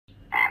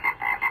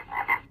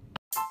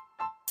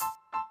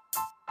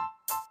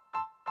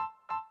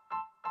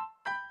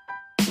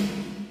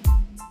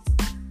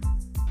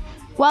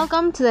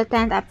Welcome to the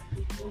 10th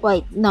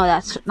Wait, no,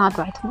 that's not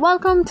right.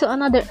 Welcome to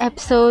another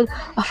episode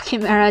of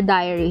Chimera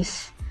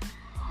Diaries.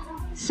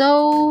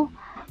 So,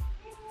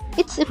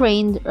 it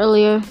rained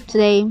earlier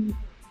today,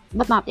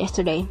 but not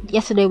yesterday.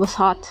 Yesterday was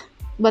hot,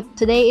 but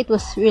today it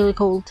was really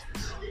cold.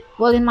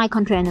 Well, in my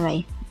country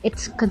anyway,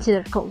 it's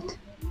considered cold.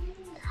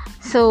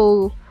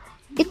 So,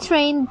 it's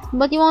rained,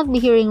 but you won't be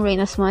hearing rain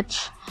as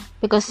much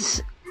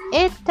because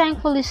it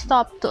thankfully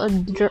stopped to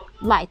a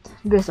light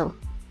drizzle.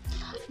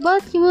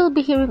 But you will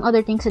be hearing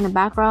other things in the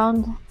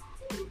background,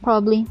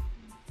 probably,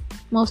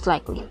 most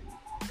likely.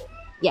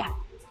 Yeah,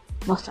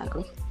 most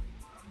likely.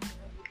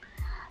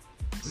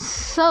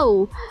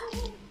 So,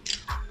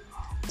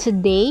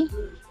 today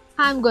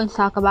I'm going to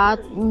talk about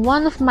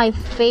one of my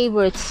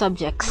favorite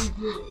subjects.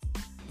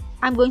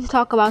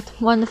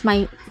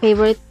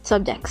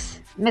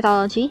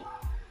 Mythology.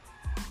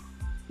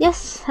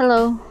 Yes,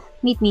 hello,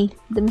 meet me,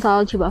 the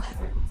mythology buff,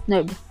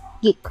 nerd,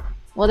 geek,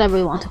 whatever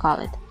you want to call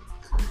it.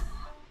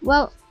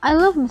 Well, I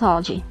love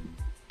mythology,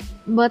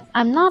 but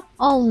I'm not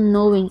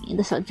all-knowing in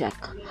the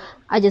subject.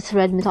 I just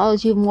read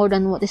mythology more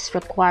than what is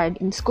required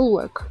in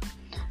schoolwork,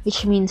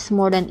 which means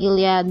more than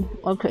Iliad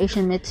or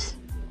creation myths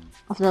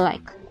of the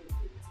like.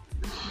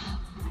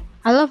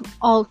 I love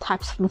all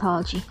types of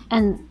mythology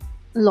and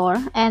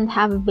lore and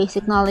have a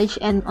basic knowledge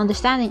and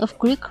understanding of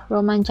Greek,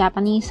 Roman,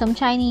 Japanese, some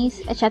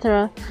Chinese,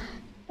 etc.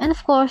 And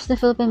of course, the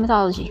Philippine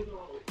mythology.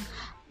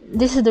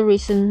 This is the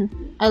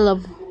reason I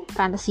love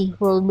fantasy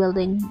world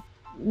building.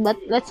 But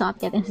let's not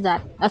get into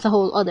that. That's a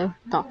whole other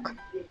talk.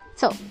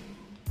 So,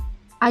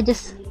 I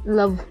just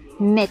love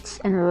myths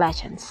and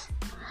legends.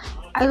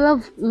 I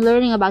love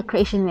learning about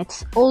creation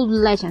myths, old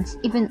legends,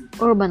 even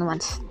urban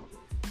ones.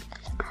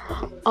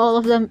 All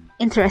of them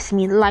interest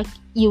me like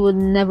you would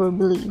never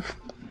believe.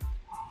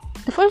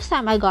 The first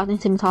time I got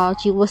into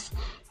mythology was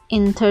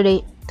in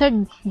third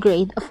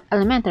grade of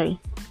elementary.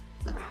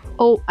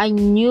 Oh, I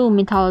knew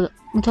mythology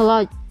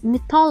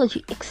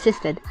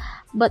existed,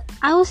 but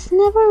I was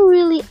never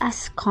really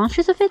as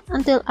conscious of it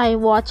until I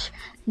watched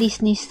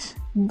Disney's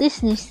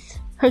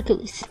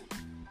Hercules.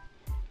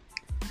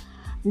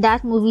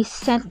 That movie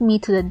sent me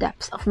to the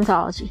depths of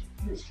mythology.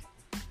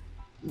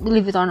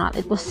 Believe it or not,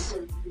 it was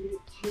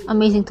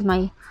amazing to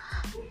my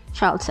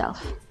child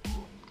self.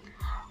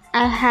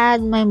 I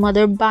had my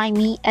mother buy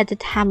me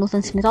Edith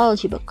Hamilton's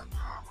mythology book,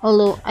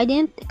 although I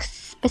didn't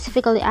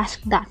specifically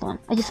ask that one.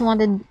 I just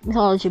wanted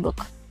mythology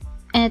book.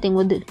 Anything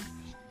would do.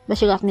 But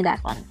she got me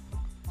that one.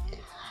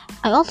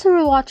 I also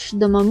rewatched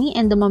The Mummy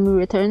and The Mummy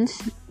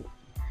Returns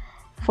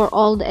for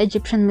all the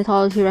Egyptian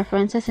mythology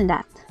references in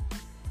that.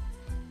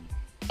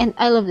 And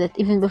I loved it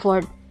even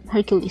before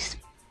Hercules.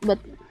 But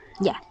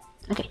yeah,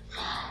 okay.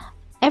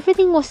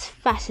 Everything was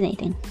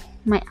fascinating.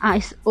 My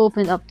eyes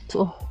opened up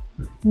to a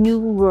new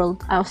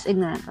world I was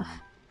ignorant of.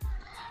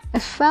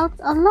 It felt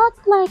a lot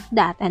like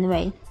that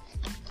anyway.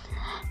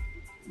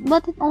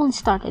 But it only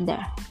started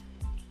there.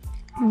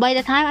 By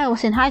the time I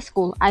was in high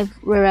school, I've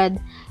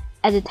reread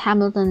Edith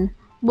Hamilton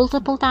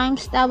multiple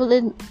times, dabbled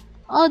in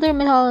other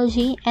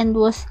mythology, and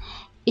was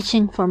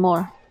itching for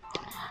more,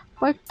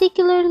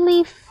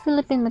 particularly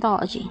Philippine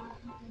mythology.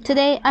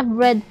 Today, I've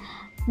read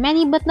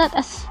many but not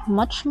as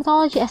much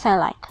mythology as I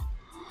like.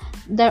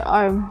 There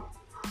are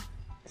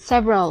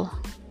several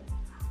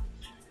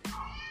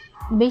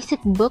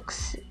basic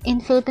books in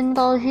Philippine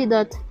mythology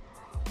that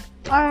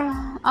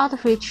are out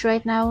of reach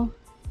right now.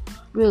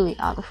 Really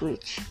out of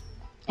reach.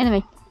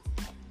 Anyway,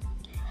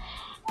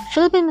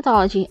 Philippine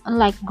mythology,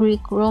 unlike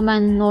Greek,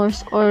 Roman,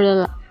 Norse, or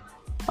the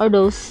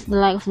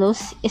like of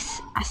those,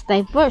 is as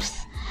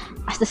diverse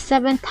as the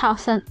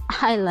 7,000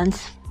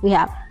 islands we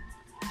have.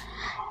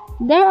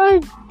 There are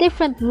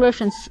different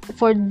versions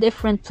for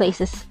different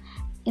places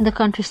in the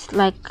countries,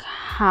 like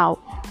how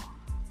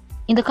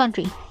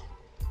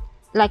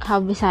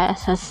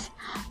Visayas has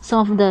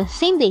some of the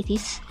same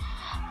deities,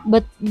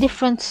 but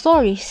different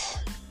stories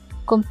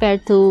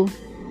compared to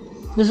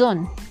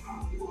Luzon.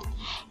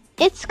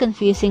 It's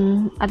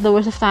confusing at the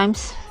worst of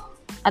times.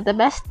 At the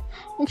best,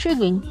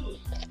 intriguing.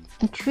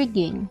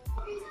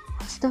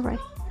 What's the right?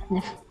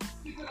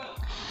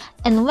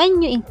 And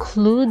when you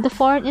include the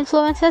foreign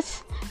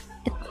influences,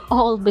 it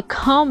all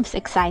becomes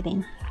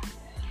exciting.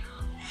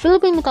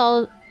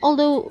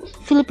 Although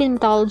Philippine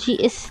mythology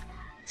is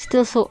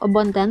still so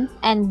abundant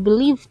and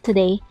believed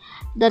today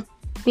that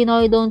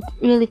Pinoy don't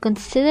really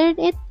consider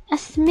it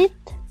as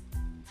myth.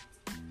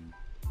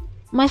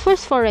 My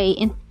first foray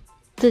into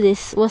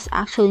this was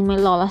actually my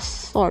Lola's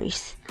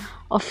stories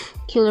of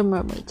killer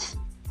mermaids.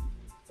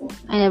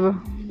 I never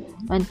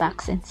went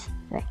back since.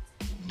 Right.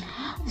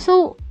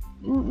 So,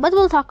 but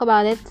we'll talk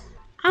about it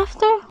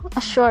after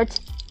a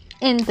short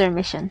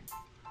intermission.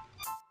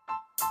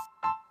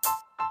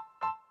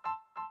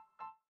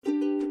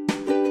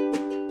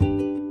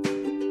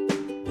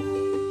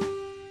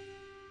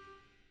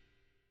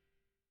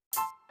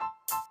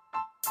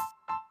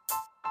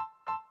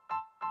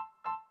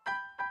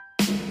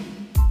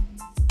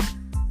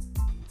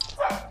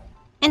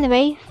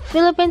 Anyway,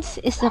 Philippines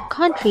is a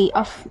country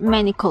of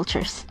many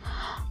cultures.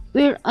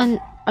 We're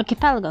an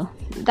archipelago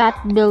that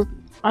built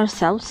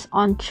ourselves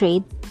on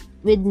trade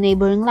with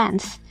neighboring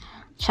lands.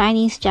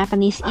 Chinese,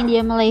 Japanese,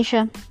 India,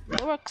 Malaysia.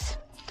 It works.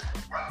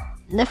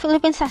 The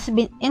Philippines has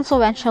been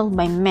influential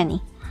by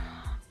many.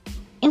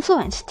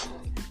 Influenced.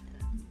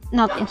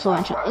 Not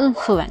influential.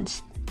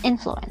 Influenced.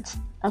 Influenced.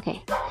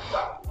 Okay.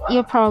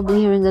 You're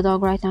probably hearing the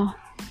dog right now.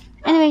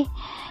 Anyway,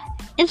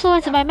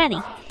 influenced by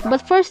many.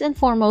 But first and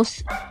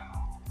foremost,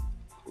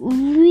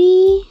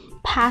 we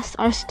pass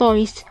our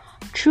stories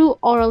through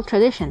oral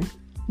tradition.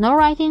 No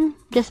writing,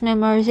 just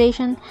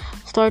memorization,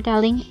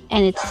 storytelling,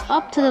 and it's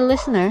up to the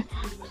listener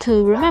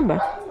to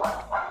remember.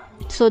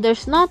 So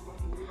there's not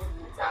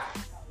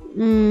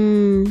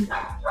a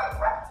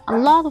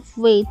lot of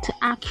way to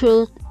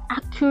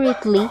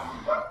accurately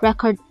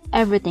record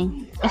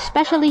everything,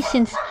 especially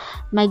since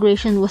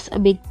migration was a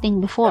big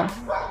thing before.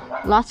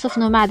 Lots of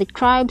nomadic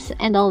tribes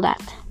and all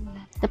that.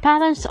 The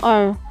patterns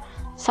are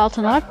south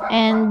to north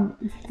and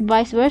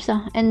vice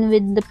versa, and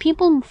with the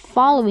people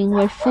following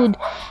where food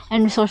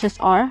and resources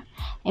are,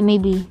 and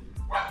maybe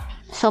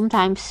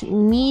sometimes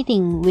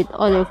meeting with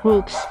other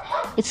groups,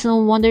 it's no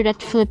wonder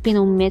that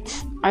Filipino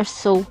myths are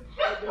so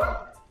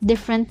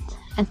different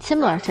and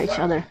similar to each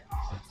other.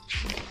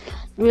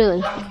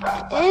 Really,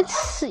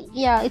 it's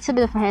a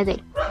bit of a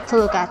headache to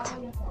look at.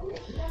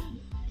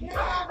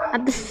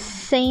 At the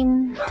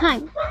same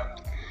time,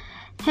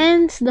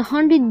 hence the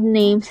 100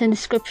 names and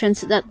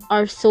descriptions that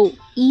are so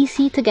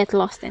easy to get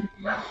lost in.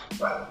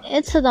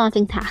 It's a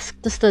daunting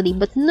task to study,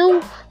 but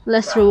no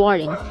less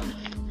rewarding.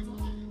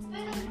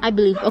 I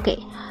believe,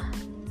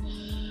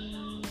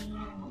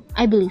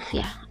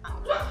 yeah.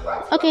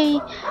 Okay,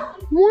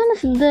 one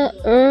of the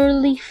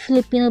early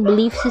Filipino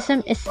belief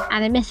system is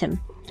animism.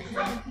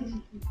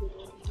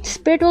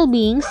 Spiritual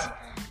beings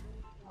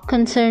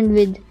concerned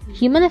with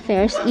human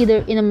affairs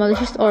either in a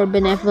malicious or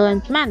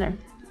benevolent manner.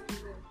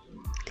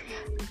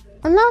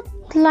 A lot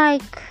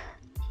like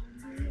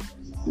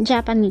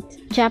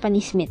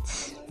Japanese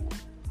myths,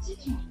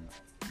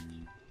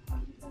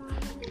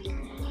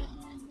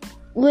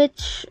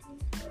 which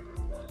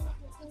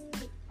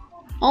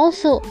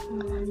also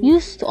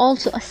used to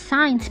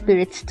assign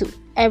spirits to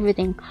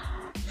everything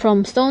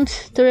from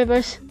stones to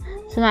rivers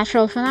to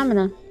natural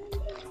phenomena.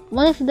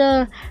 One of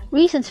the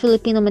reasons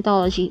Filipino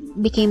mythology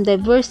became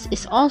diverse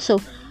is also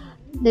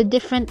the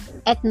different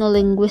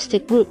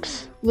ethno-linguistic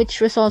groups,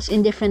 which results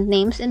in different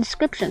names and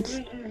descriptions.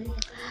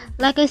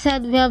 Like I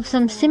said, we have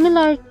some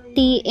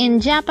similarity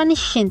in Japanese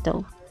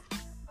Shinto,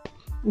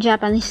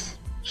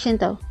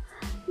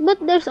 but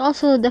there's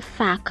also the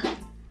fact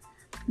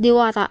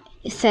Dewata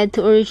is said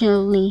to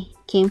originally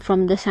came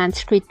from the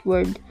Sanskrit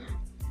word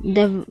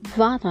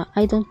Devata.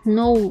 I don't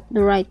know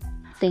the right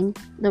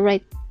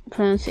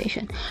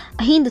pronunciation.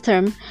 A Hindu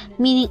term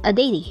meaning a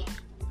deity.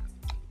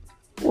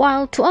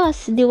 While to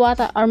us,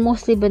 Dewata are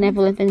mostly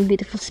benevolent and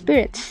beautiful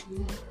spirits.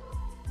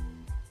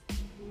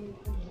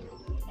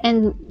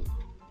 And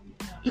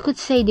you could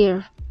say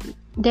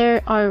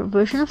there are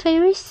version of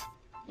fairies?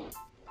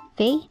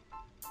 Fae?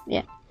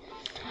 Yeah.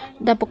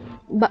 The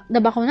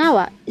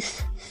Bakunawa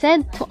is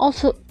said to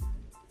also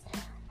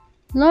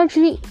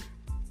largely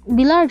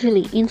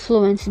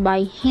influenced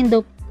by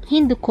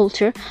Hindu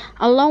culture,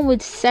 along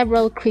with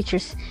several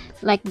creatures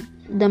like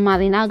the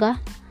Marinaga,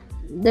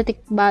 the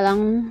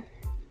Tikbalang,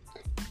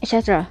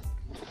 etc.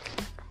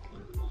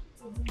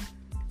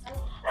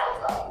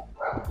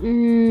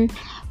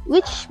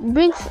 Which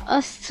brings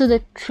us to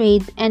the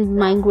trade and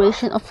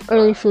migration of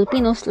early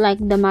Filipinos like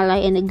the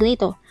Malay and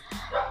Negrito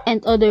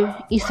and other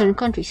eastern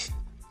countries.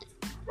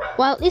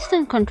 While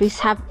eastern countries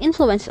have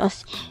influenced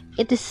us,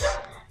 it is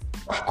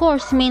of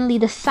course mainly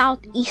the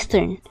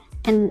southeastern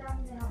and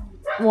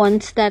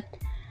ones that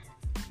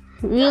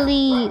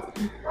really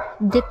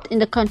dipped in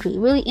the country,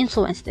 really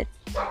influenced it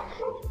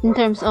in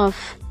terms of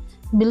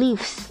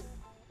beliefs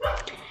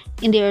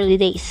in the early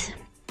days,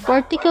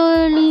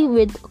 particularly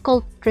with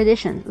occult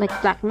tradition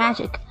like black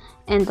magic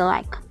and the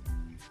like.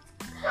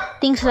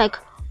 Things like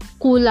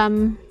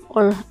kulam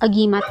or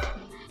agimat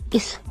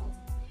is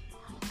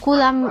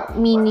kulam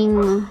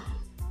meaning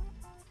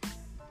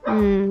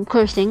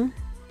cursing,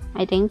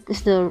 I think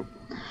is the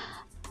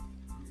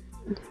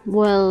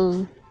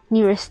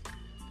nearest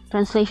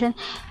translation,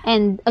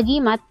 and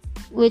agimat,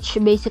 which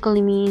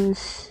basically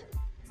means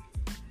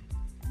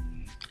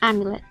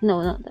amulet.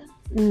 No.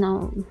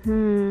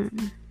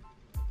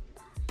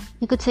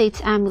 You could say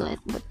it's amulet,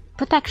 but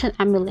protection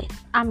amulet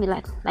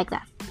like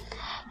that.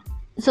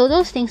 So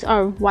those things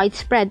are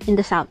widespread in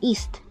the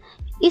southeast.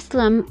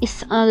 Islam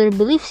is another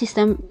belief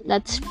system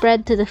that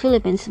spread to the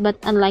Philippines, but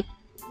unlike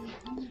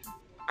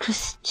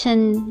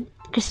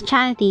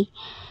Christianity,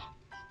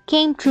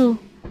 came through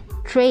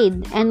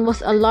trade and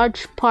was a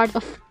large part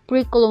of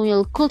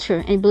pre-colonial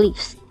culture and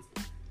beliefs.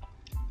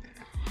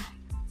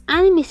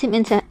 Animism,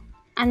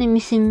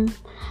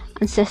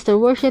 ancestor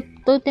worship,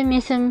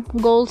 totemism,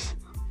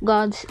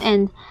 gods,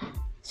 and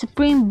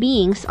supreme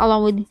beings,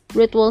 along with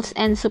rituals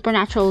and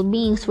supernatural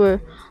beings,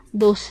 were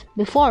those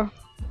before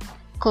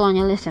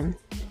colonialism.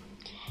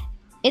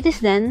 It is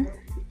then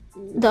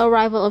the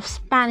arrival of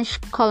Spanish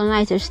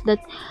colonizers that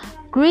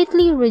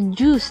greatly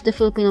reduced the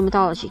Filipino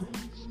mythology.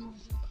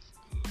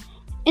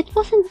 It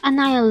wasn't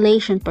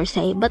annihilation per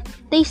se, but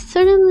they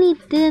certainly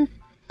didn't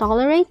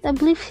tolerate a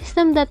belief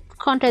system that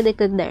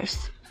contradicted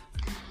theirs.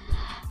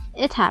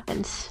 It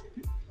happens.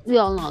 We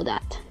all know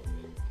that.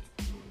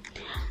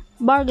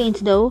 Bargains,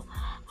 though,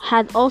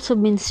 had also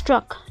been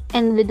struck,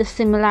 and with the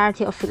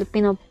similarity of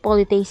Filipino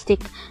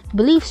polytheistic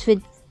beliefs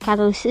with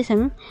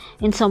Catholicism,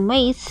 in some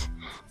ways,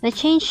 the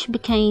change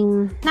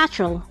became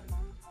natural.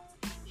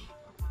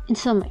 In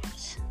some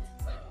ways.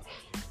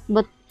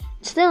 But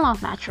still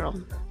not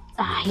natural.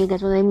 You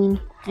get what I mean,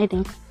 I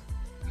think.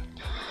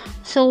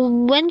 So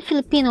when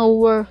Filipino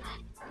were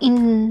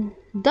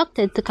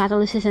inducted to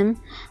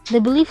Catholicism, the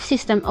belief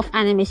system of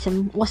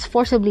animism was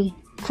forcibly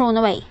thrown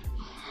away.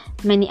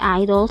 Many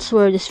idols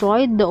were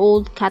destroyed, the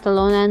old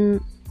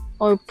Catalonian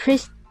or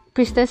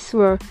priestess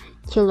were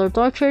killed or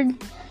tortured.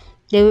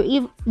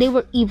 They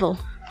were evil,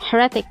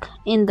 heretic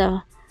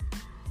to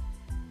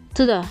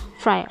the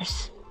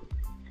friars.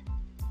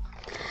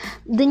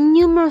 The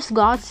numerous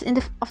gods of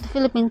the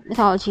Philippine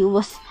mythology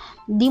was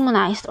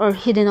demonized or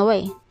hidden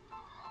away.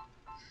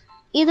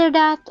 Either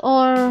that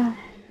or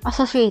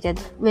associated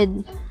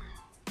with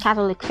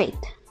Catholic faith.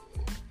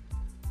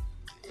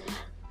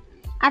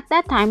 At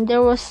that time,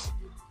 there was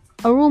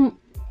a room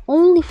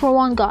only for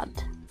one god.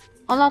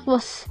 A lot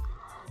was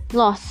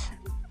lost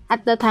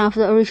at the time of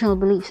the original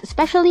beliefs,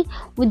 especially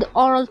with the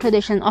oral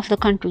tradition of the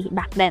country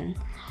back then.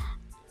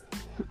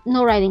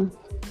 No writing.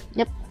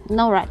 Yep,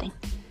 no writing.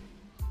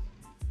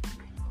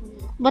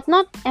 But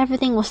not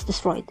everything was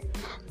destroyed.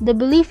 The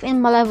belief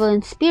in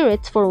malevolent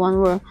spirits, for one,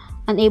 were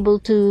unable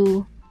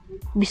to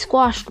be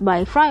squashed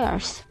by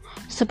friars,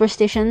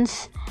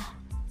 superstitions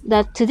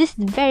that to this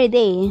very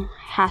day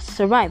has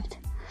survived.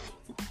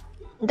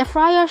 The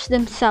friars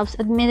themselves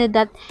admitted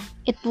that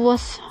it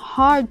was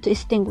hard to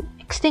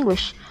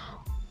extinguish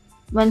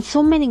when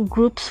so many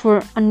groups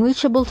were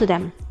unreachable to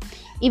them.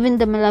 Even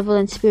the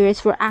malevolent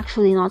spirits were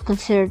actually not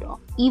considered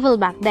evil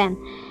back then.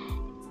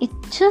 It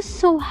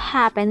just so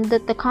happened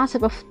that the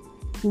concept of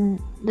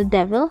the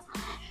devil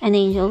and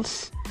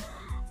angels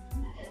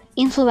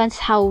influenced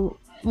how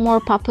more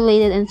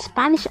populated and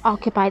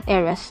Spanish-occupied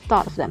areas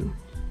thought of them.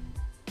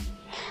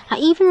 I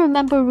even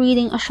remember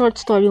reading a short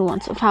story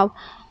once of how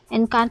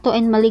Encanto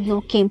and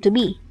Maligno came to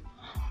be.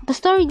 The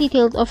story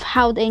detailed of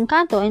how the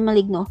Encanto and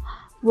Maligno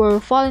were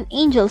fallen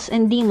angels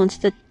and demons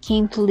that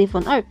came to live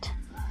on Earth.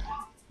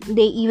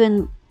 They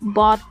even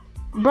brought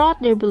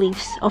their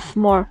beliefs of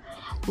more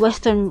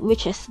Western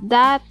witches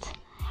that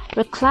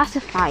were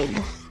classified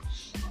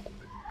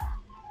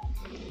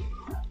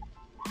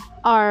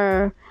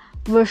our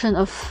version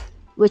of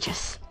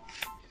witches.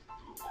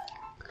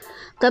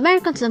 The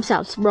Americans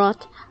themselves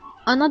brought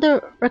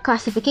another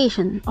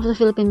reclassification of the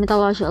Philippine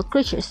mythological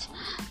creatures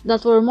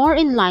that were more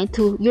in line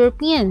to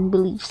European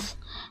beliefs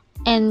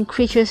and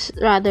creatures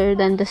rather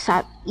than the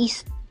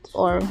Southeast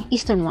or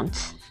Eastern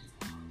ones.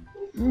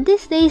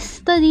 These days,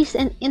 studies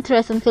and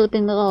interest in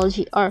Philippine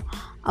mythology are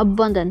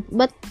abundant,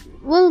 but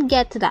we'll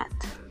get to that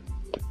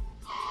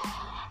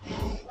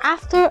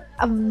after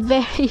a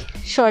very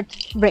short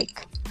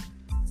break.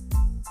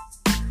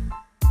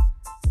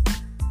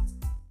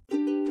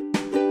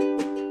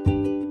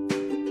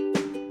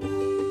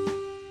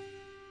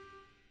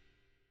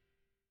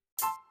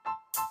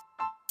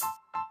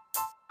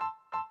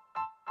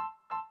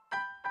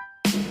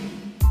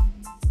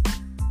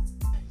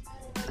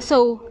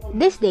 So,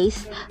 these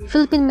days,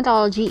 Philippine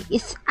mythology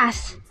is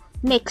as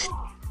mixed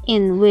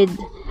in with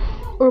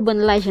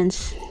urban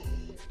legends.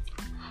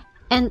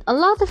 And a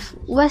lot of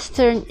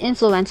Western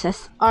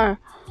influences are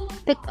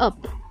picked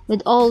up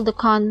with all the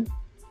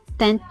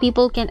content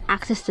people can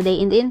access today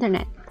in the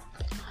internet.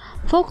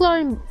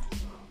 Folklore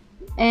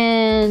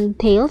and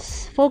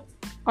tales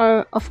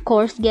are of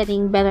course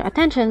getting better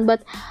attention,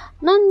 but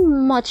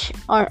none much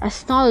are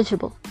as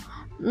knowledgeable.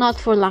 Not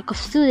for lack of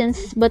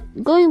students, but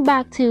going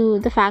back to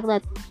the fact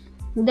that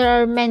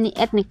there are many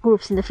ethnic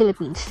groups in the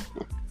Philippines.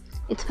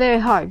 It's very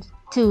hard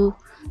to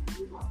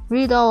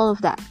read all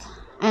of that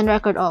and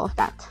record all of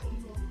that.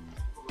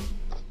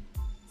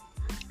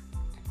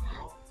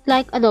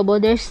 Like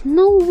adobo, there's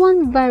no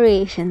one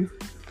variation.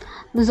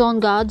 Luzon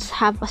gods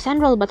have a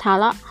central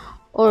Bathala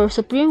or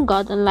supreme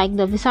god, unlike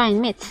the Visayan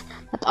myths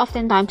that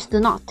oftentimes do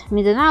not.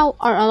 Mindanao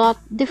are a lot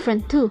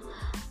different too,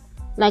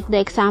 like the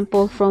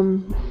example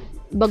from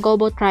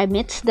Bagobo tribe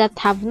myths that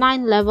have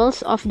 9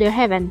 levels of their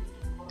heaven.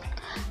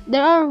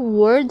 There are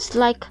words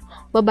like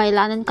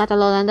Babaylan and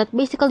Catalolan that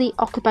basically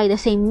occupy the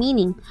same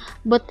meaning,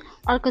 but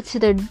are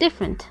considered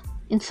different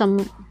in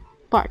some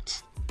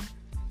parts.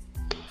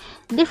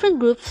 Different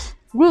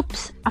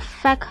groups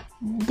affect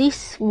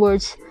these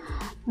words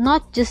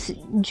not just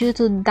due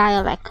to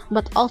dialect,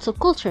 but also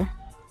culture.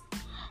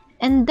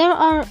 And there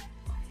are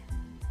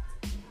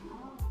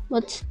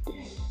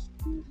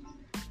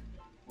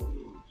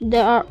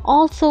There are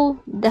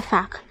also the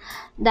fact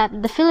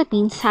that the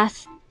Philippines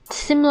has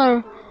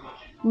similar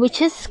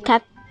witches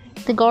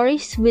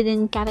categories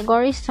within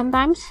categories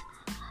sometimes.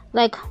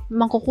 Like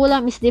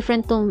Mangkukulam is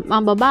different to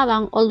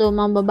Mambabarang, although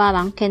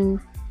Mambabarang can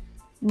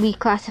be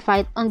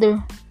classified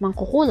under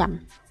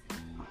mangkukulam,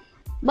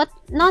 but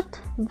not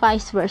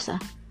vice versa.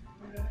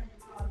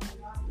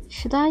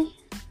 Should I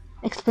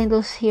explain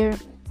those here?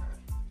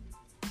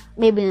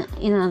 Maybe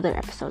in another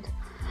episode.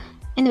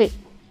 Anyway,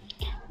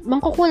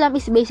 mangkukulam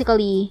is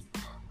basically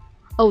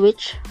a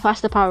witch who has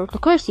the power to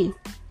curse you.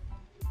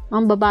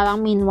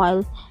 Mambabarang,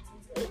 meanwhile,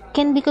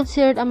 can be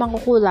considered a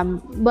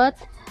mangkukulam, but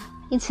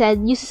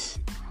instead uses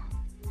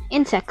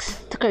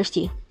insects to curse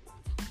you.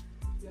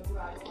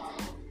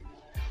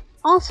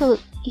 Also,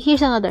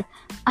 here's another.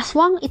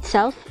 Aswang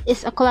itself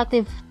is a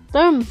collective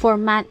term for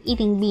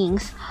man-eating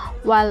beings,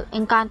 while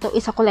Encanto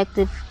is a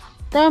collective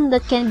term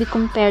that can be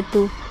compared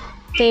to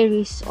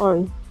fairies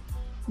or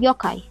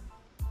yokai.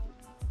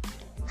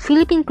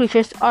 Philippine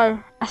creatures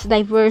are as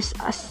diverse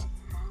as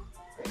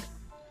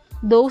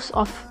those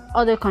of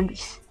other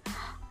countries.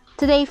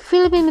 Today,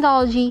 Philippine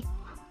mythology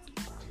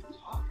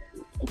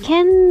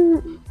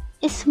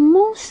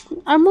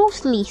are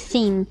mostly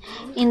seen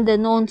in the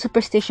known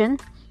superstition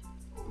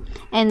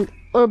and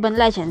urban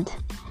legend,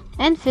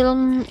 and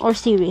film or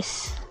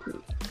series.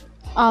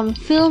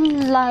 Film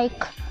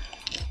like,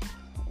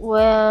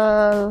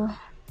 well,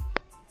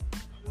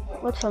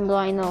 what film do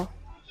I know?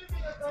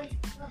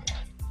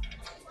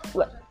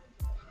 Well,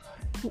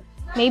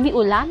 maybe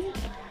Ulan?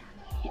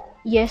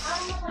 Yes,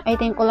 I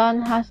think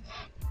Ulan has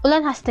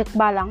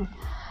Tikbalang.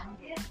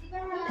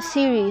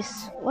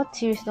 Series, what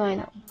series do I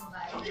know?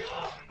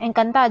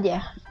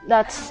 Encantadia.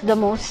 That's the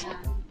most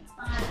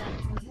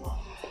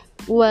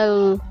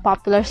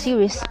popular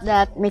series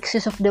that makes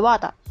use of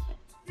Diwata.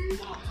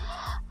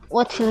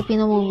 What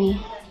Filipino movie?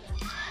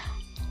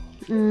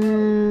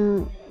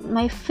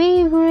 My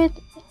favorite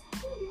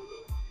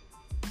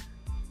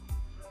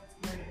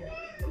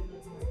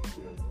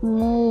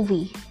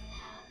movie.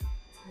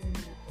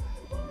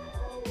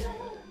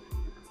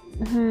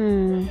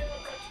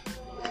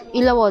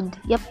 Ilawod.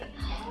 Yep.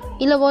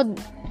 Ilawod,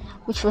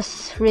 which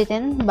was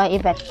written by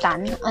Yvette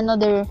Tan,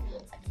 another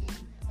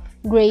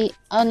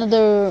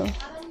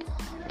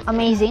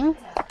amazing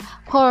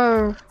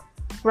horror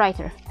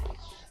writer.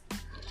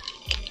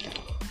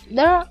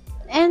 There are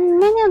and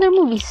many other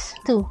movies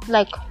too,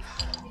 like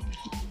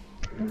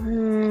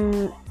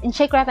in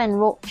Shake,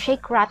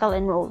 Rattle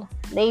and Roll.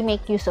 They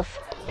make use of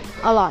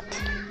a lot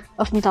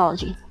of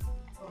mythology.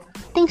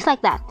 Things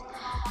like that.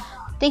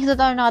 Things that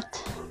are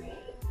not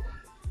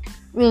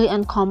really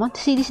uncommon to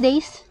see these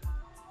days,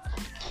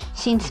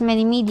 since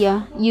many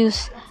media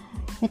use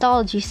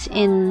mythologies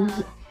in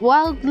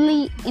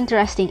wildly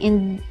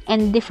interesting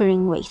and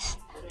differing ways.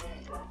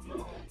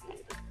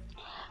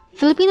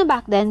 Filipino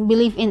back then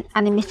believed in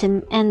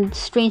animism and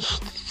strange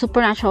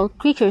supernatural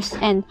creatures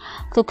and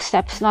took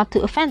steps not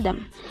to offend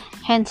them,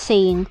 hence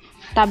saying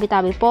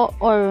tabi-tabi po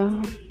or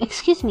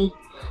excuse me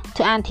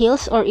to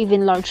anthills or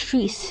even large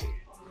trees.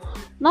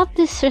 Not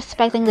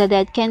disrespecting the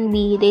dead can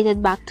be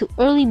dated back to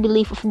early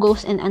belief of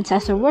ghosts and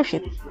ancestor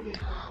worship.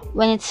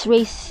 When it's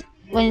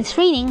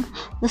raining,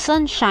 the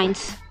sun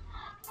shines.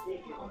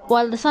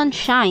 While the sun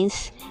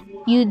shines,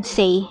 you'd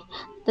say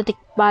the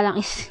tikbalang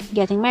is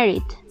getting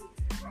married.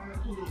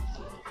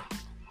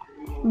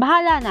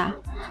 Bahala na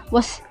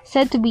was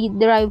said to be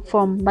derived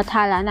from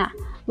Bathala na,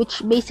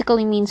 which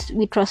basically means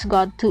we trust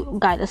God to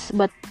guide us,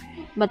 but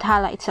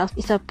Bathala itself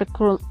is a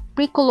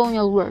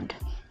pre-colonial word.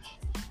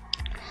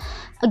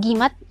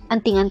 Agimat,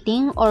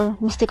 anting-anting, or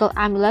mystical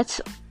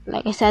amulets,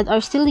 like I said,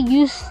 are still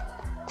used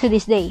to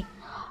this day.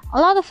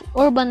 A lot of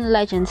urban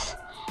legends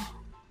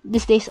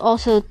these days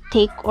also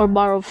take or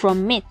borrow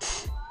from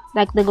myths,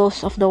 like the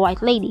ghost of the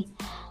White Lady.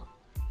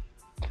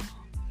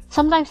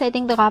 Sometimes I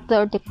think the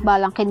Kapla or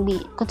Tikbalang can be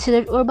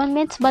considered urban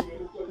myths, but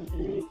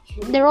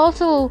they're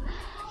also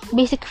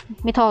basic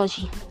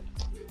mythology.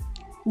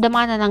 The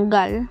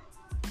Manananggal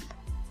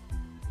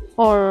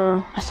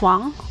or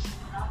Aswang.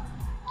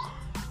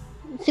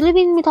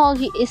 Philippine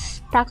mythology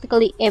is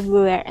practically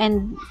everywhere,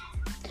 and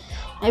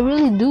I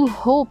really do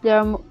hope there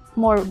are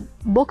more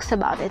books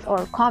about it,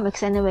 or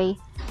comics anyway.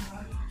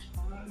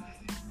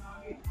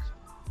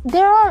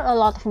 There are a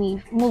lot of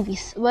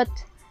movies, but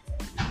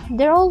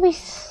they're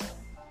always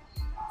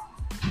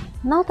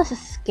not as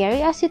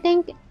scary as you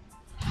think.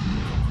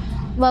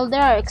 Well,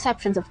 there are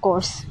exceptions, of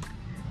course.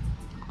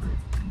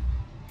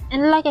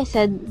 And like I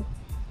said,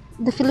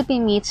 the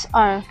Philippine myths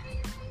are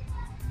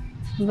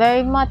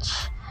very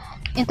much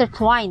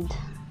intertwined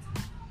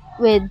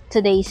with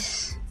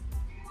today's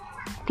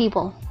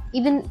people.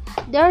 Even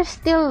there are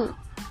still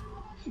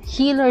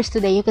healers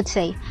today, you could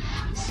say.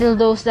 Still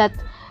those that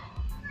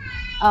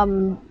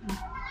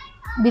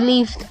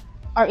believed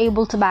are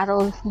able to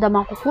battle the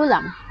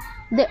mangkukulam.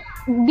 The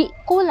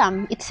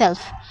kulam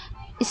itself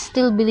is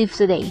still believed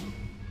today.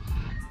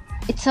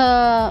 It's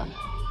a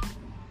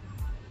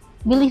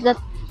belief that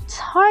it's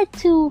hard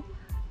to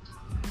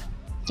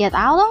get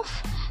out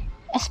of,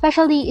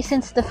 especially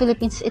since the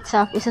Philippines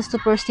itself is a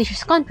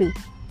superstitious country.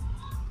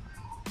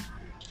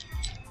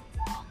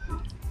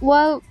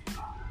 Well,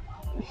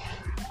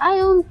 I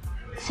don't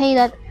say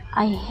that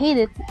I hate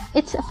it.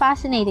 It's a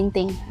fascinating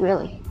thing,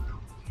 really.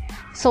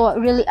 So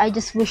really, I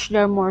just wish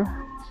there are more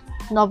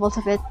novels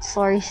of it,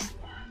 stories,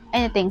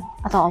 anything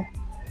at all.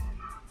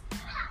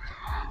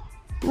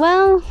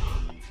 Well,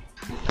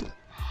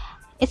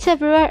 it's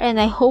everywhere, and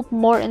I hope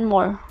more and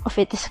more of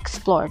it is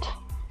explored.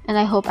 And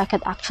I hope I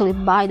could actually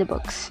buy the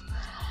books.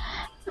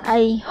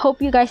 I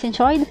hope you guys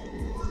enjoyed.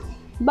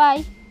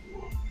 Bye!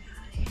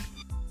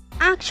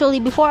 Actually,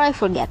 before I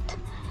forget,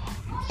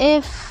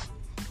 if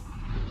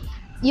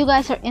you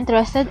guys are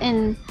interested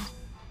in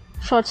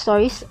short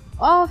stories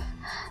of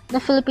the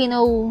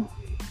Filipino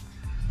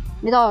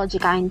mythology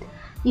kind,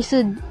 you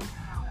should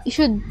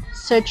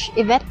search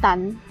Yvette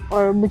Tan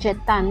or Budget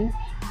Tan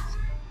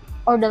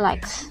or the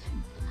likes.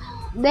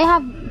 They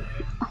have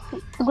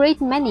a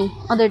great many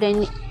under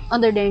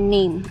their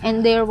name,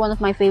 and they're one of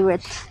my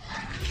favorites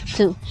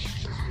too.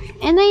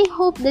 And I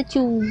hope that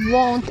you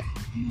won't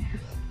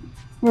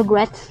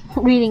regret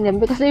reading them,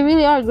 because they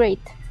really are great.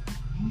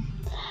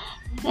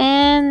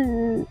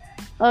 And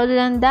other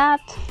than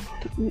that,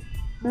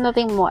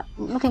 nothing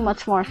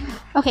much more.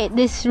 Okay,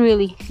 this is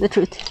really the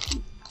truth.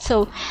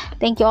 So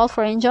thank you all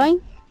for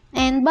enjoying,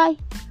 and bye.